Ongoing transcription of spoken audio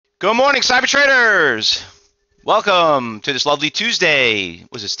Good morning, cyber traders. Welcome to this lovely Tuesday.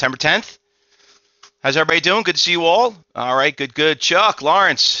 Was it September 10th? How's everybody doing? Good to see you all. All right, good. Chuck,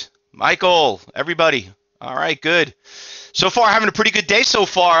 Lawrence, Michael, everybody. All right, good. So far, having a pretty good day so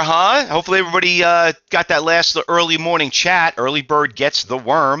far, huh? Hopefully everybody got that last early morning chat. Early bird gets the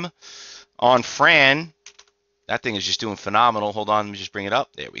worm on FRAN. That thing is just doing phenomenal. Hold on, let me just bring it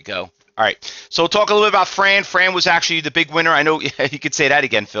up. There we go. All right, so we'll talk a little bit about FRAN. FRAN was actually the big winner. I know you could say that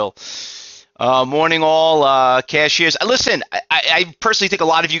again, Phil. Morning all, cashiers. Listen, I personally think a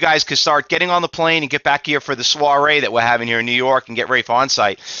lot of you guys could start getting on the plane and get back here for the soiree that we're having here in New York and get ready for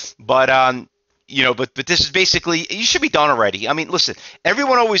on-site. But, but this is basically, you should be done already. I mean, listen,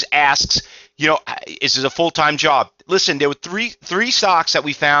 everyone always asks, is this a full-time job? Listen, there were three stocks that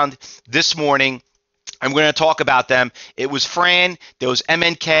we found this morning. I'm going to talk about them. It was FRAN, there was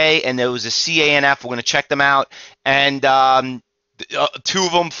MNK, and there was a CANF. We're going to check them out. And two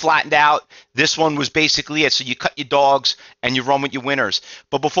of them flattened out. This one was basically it. So you cut your dogs and you run with your winners.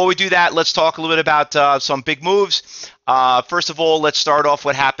 But before we do that, let's talk a little bit about some big moves. First of all, let's start off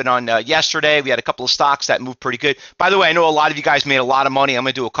what happened on yesterday. We had a couple of stocks that moved pretty good. By the way, I know a lot of you guys made a lot of money. I'm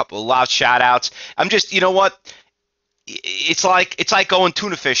going to do a couple of loud shout outs. I'm just, you know what? It's like going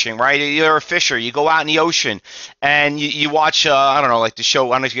tuna fishing, right? You're a fisher. You go out in the ocean and you watch, I don't know, like the show.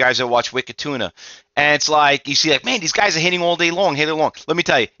 I don't know if you guys ever watch Wicked Tuna. And it's like, you see like, man, these guys are hitting all day long, Let me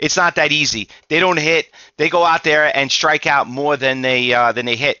tell you, it's not that easy. They don't hit. They go out there and strike out more than they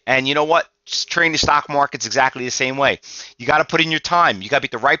hit. And you know what? Just trading the stock market's exactly the same way. You got to put in your time. You got to be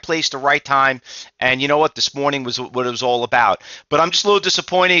at the right place, the right time. And you know what? This morning was what it was all about. But I'm just a little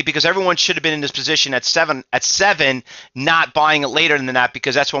disappointed because everyone should have been in this position at seven, not buying it later than that,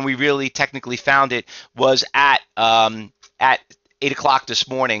 because that's when we really technically found it, was at 8 o'clock this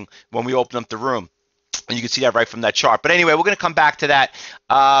morning when we opened up the room. And you can see that right from that chart. But anyway, we're going to come back to that.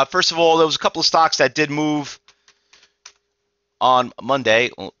 First of all, there was a couple of stocks that did move on Monday.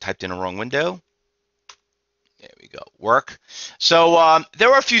 Oh, typed in a wrong window. There we go. Work. So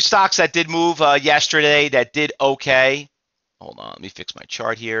there were a few stocks that did move yesterday that did okay. Hold on. Let me fix my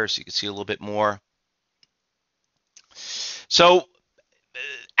chart here so you can see a little bit more. So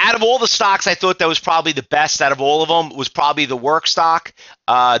out of all the stocks, I thought that was probably the best out of all of them was probably the work stock,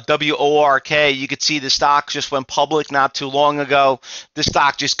 WORK. You could see the stock just went public not too long ago. The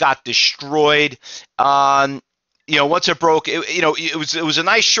stock just got destroyed. Once it broke, it was a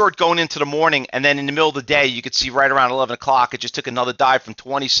nice short going into the morning, and then in the middle of the day, you could see right around 11 o'clock, it just took another dive from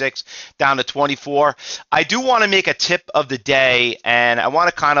 26 down to 24. I do want to make a tip of the day, and I want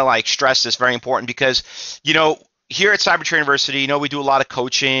to kind of like stress this, very important, because, here at Cyber Trader University, we do a lot of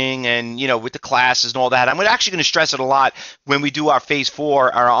coaching and, with the classes and all that. I'm actually going to stress it a lot when we do our phase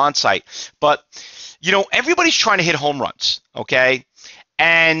 4, our on-site. But, everybody's trying to hit home runs, okay?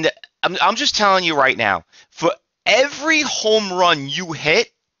 And I'm just telling you right now, for every home run you hit,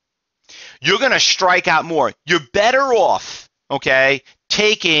 you're going to strike out more. You're better off, okay,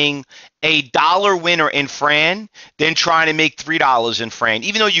 taking a dollar winner in FRAN than trying to make $3 in FRAN.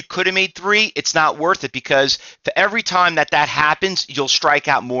 Even though you could have made 3, it's not worth it, because for every time that happens, you'll strike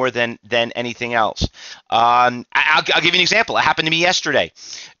out more than anything else. I'll give you an example. It happened to me yesterday.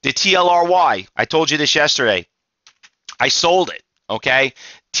 The TLRY, I told you this yesterday. I sold it, okay?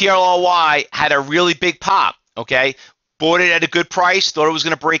 TLRY had a really big pop, okay? Bought it at a good price, thought it was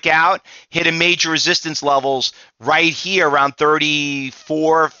going to break out, hit a major resistance levels right here around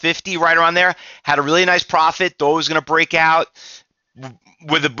 34.50, right around there. Had a really nice profit, thought it was going to break out.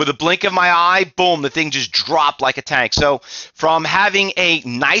 With a blink of my eye, boom, the thing just dropped like a tank. So from having a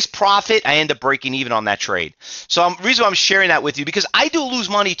nice profit, I end up breaking even on that trade. So the reason why I'm sharing that with you, because I do lose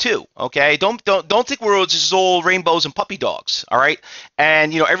money too, okay? Don't think we're just all rainbows and puppy dogs, all right?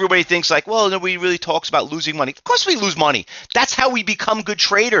 And, everybody thinks like, well, nobody really talks about losing money. Of course we lose money. That's how we become good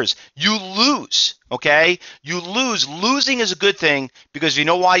traders. You lose, okay? You lose. Losing is a good thing, because you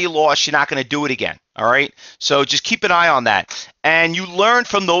know why you lost. You're not going to do it again. All right, so just keep an eye on that, and you learn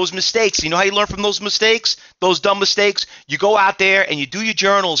from those mistakes. You know how you learn from those mistakes, those dumb mistakes? You go out there and you do your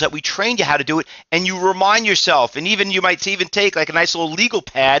journals that we trained you how to do it, and you remind yourself. And even you might even take like a nice little legal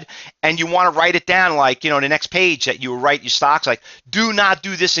pad, and you want to write it down, like the next page that you write your stocks, like, do not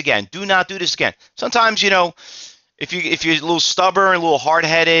do this again. Do not do this again. Sometimes if you're a little stubborn, a little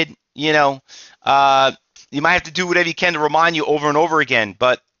hard-headed, you might have to do whatever you can to remind you over and over again,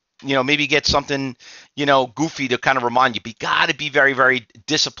 but maybe get something, goofy to kind of remind you. But you got to be very, very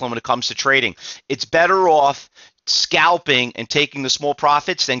disciplined when it comes to trading. It's better off scalping and taking the small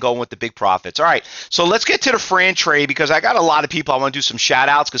profits than going with the big profits. All right, so let's get to the FRAN trade because I got a lot of people I want to do some shout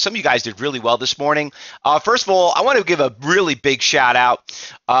outs because some of you guys did really well this morning. First of all, I want to give a really big shout out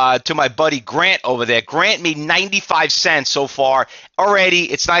to my buddy Grant over there. Grant made 95 cents so far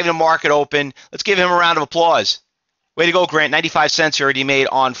already. It's not even a market open. Let's give him a round of applause. Way to go, Grant. 95 cents you already made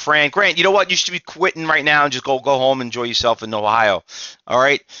on FRAN. Grant, you know what? You should be quitting right now and just go home and enjoy yourself in Ohio. All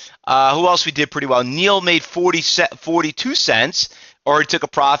right. Who else we did pretty well? Neil made 42 cents or he took a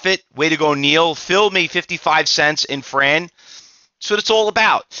profit. Way to go, Neil. Phil made 55 cents in FRAN. That's what it's all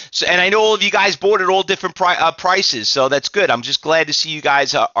about. So, and I know all of you guys bought at all different prices, so that's good. I'm just glad to see you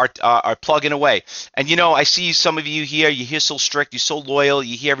guys are plugging away. And you know, I see some of you here. You're here so strict. You're so loyal.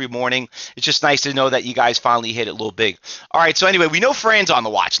 You're here every morning. It's just nice to know that you guys finally hit it a little big. All right. So anyway, we know FRAN's on the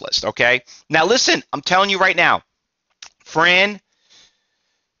watch list. Okay. Now listen, I'm telling you right now, FRAN.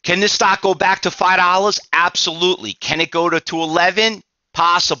 Can this stock go back to $5? Absolutely. Can it go to 11?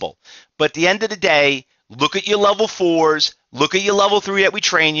 Possible. But at the end of the day, look at your level 4s. Look at your level 3 that we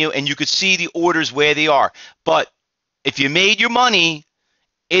train you, and you could see the orders where they are. But if you made your money,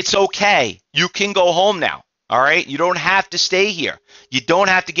 it's okay. You can go home now, all right? You don't have to stay here. You don't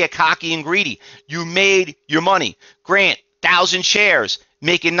have to get cocky and greedy. You made your money. Grant, 1,000 shares,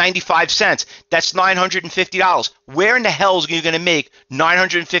 making 95 cents. That's $950. Where in the hell are you going to make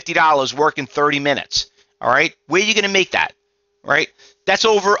 $950 working 30 minutes, all right? Where are you going to make that, right? That's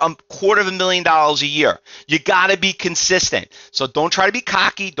over $250,000 a year. You got to be consistent. So don't try to be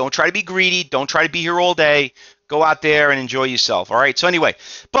cocky. Don't try to be greedy. Don't try to be here all day. Go out there and enjoy yourself. All right. So anyway,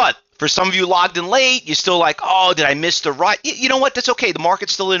 but for some of you logged in late, you're still like, oh, did I miss the rut? You know what? That's okay. The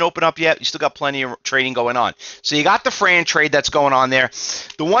market still didn't open up yet. You still got plenty of trading going on. So you got the FRAN trade that's going on there.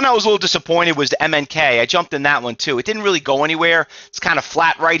 The one I was a little disappointed was the MNK. I jumped in that one too. It didn't really go anywhere. It's kind of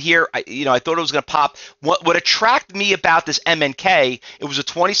flat right here. I thought it was going to pop. What attracted me about this MNK, it was a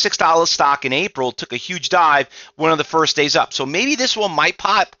 $26 stock in April, took a huge dive one of the first days up. So maybe this one might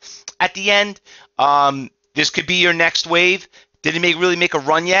pop at the end. This could be your next wave. Didn't really make a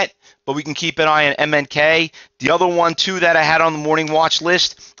run yet, but we can keep an eye on MNK. The other one, too, that I had on the morning watch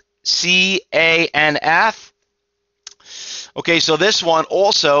list, CANF. Okay, so this one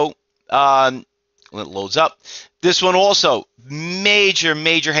also, when it loads up, this one also, major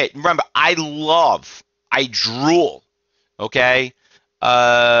hit. Remember, I drool, okay?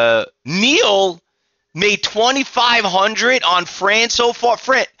 Neil made $2,500 on FRAN so far.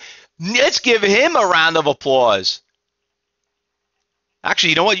 FRAN, let's give him a round of applause.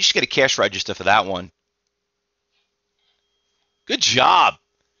 Actually, you know what? You should get a cash register for that one. Good job.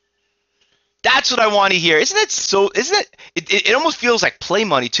 That's what I want to hear. Isn't it almost feels like play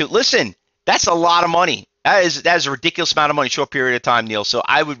money too. Listen, that's a lot of money. That is a ridiculous amount of money, short period of time, Neil. So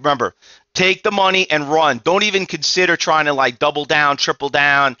I would remember, take the money and run. Don't even consider trying to like double down, triple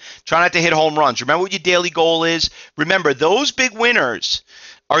down. Try not to hit home runs. Remember what your daily goal is. Remember, those big winners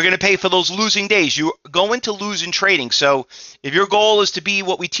are going to pay for those losing days. You're going to lose in trading. So if your goal is to be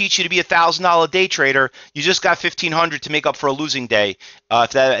what we teach you to be $1,000 day trader, you just got $1,500 to make up for a losing day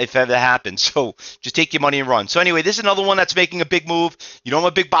if that happens. So just take your money and run. So anyway, this is another one that's making a big move. You know, I'm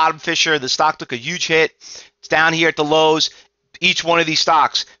a big bottom fisher. The stock took a huge hit. It's down here at the lows. Each one of these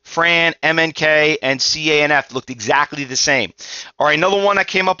stocks, FRAN, MNK, and CANF, looked exactly the same. All right, another one that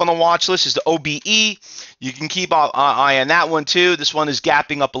came up on the watch list is the OBE. You can keep an eye on that one too. This one is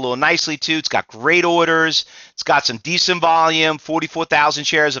gapping up a little nicely too. It's got great orders. It's got some decent volume, 44,000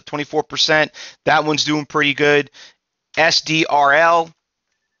 shares, up 24%. That one's doing pretty good. SDRL.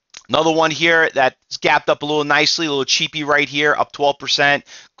 Another one here that's gapped up a little nicely, a little cheapy right here, up 12%.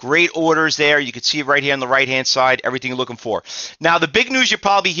 Great orders there. You can see it right here on the right-hand side, everything you're looking for. Now, the big news you're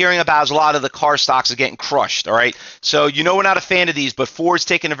probably hearing about is a lot of the car stocks are getting crushed, all right? So you know we're not a fan of these, but Ford's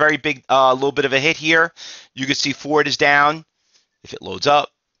taking a very big, little bit of a hit here. You can see Ford is down. If it loads up,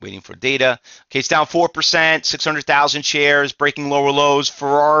 waiting for data. Okay, it's down 4%, 600,000 shares, breaking lower lows.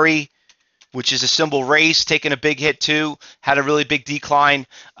 Ferrari, which is a symbol race, taking a big hit too, had a really big decline.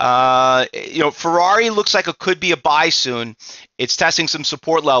 Ferrari looks like it could be a buy soon. It's testing some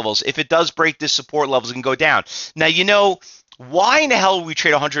support levels. If it does break this support levels, it can go down. Now, you know, why in the hell would we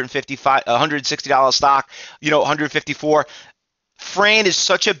trade $160 stock, $154? FRAN is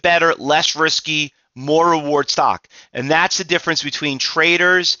such a better, less risky, more reward stock. And that's the difference between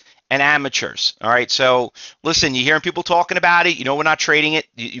traders and amateurs. All right. So listen, you're hearing people talking about it. You know, we're not trading it.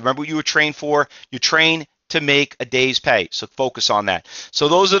 You remember what you were trained for. You train to make a day's pay. So focus on that. So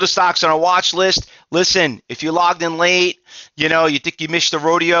those are the stocks on our watch list. Listen, if you logged in late, you know, you think you missed the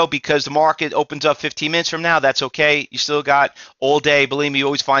rodeo because the market opens up 15 minutes from now, that's okay. You still got all day. Believe me, you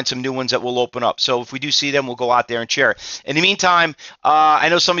always find some new ones that will open up. So if we do see them, we'll go out there and share. In the meantime, I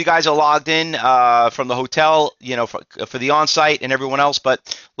know some of you guys are logged in from the hotel, you know, for the on-site and everyone else.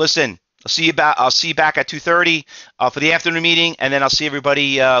 But listen, I'll see you back at 2:30 for the afternoon meeting, and then I'll see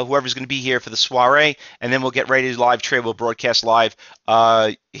everybody, whoever's going to be here for the soiree, and then we'll get ready to live trade. We'll broadcast live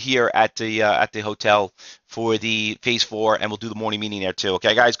here at the hotel for the phase 4, and we'll do the morning meeting there too.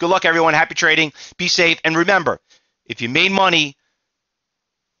 Okay, guys. Good luck, everyone. Happy trading. Be safe, and remember, if you made money,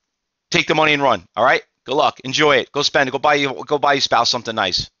 take the money and run. All right. Good luck. Enjoy it. Go spend it. Go buy your spouse something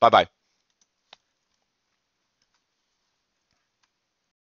nice. Bye bye.